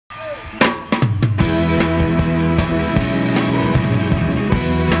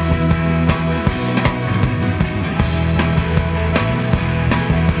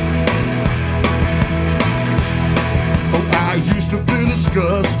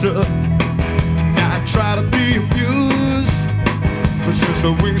up. I try to be amused, but since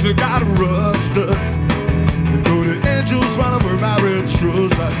the wings have got rusted, they go the angels while I wear my red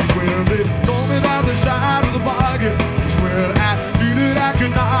shoes. Like when they told me about the side of the bargain, it's when I knew that I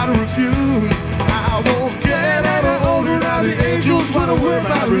could not refuse. I won't get any older now, the angels wanna wear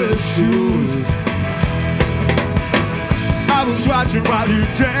my red shoes. I was watching while you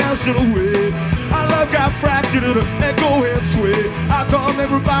dancing away. Our love got fractured in an echo and sway. How come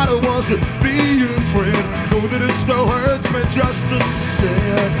everybody wants to be your friend? Know that it still hurts me just the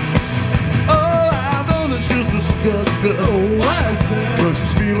same. Oh, I know that she's disgusted. Oh, why is that? Cause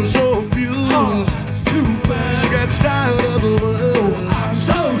she's feeling so abused. Oh, it's too bad. She gets tired of the love. Oh, I'm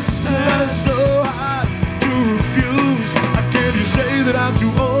so sad. But it's so hard to refuse. How can you say that I'm too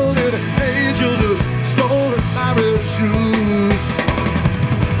old and angels have stolen my red shoes?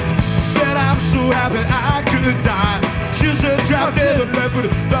 Said I'm so happy I could die. She said drop dead and left with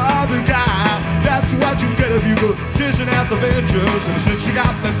another guy. That's what you get if you go chasing after vengeance. And since she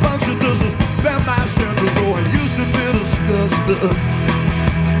got me punctured thistles, then my sentence. Oh, I used to be disgusted.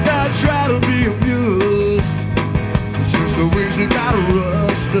 I try to be amused, but since the wings have got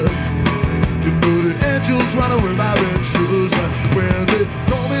rusted, you know the angels wanna wear my red shoes. And when they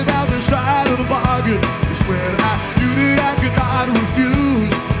told me about the side of the bargain, it's when I knew that I could not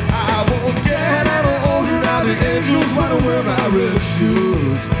refuse. I won't get any older now, the angels wanna wear my red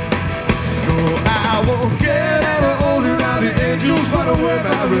shoes. No, I won't get any older now, the angels wanna wear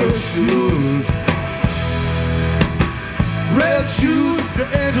my red shoes. Red shoes, the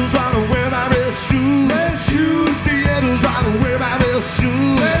angels wanna wear my red shoes. Red shoes, the angels wanna wear my red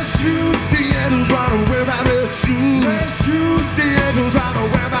shoes. red shoes, The angels wanna wear my red shoes. red shoes, The angels wanna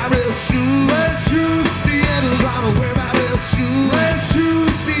wear my red shoes. red shoes, The angels wanna wear my red shoes. red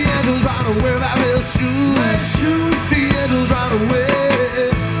shoes, The angels wanna wear my red shoes. red shoes, The angels wanna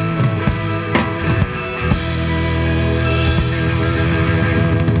wear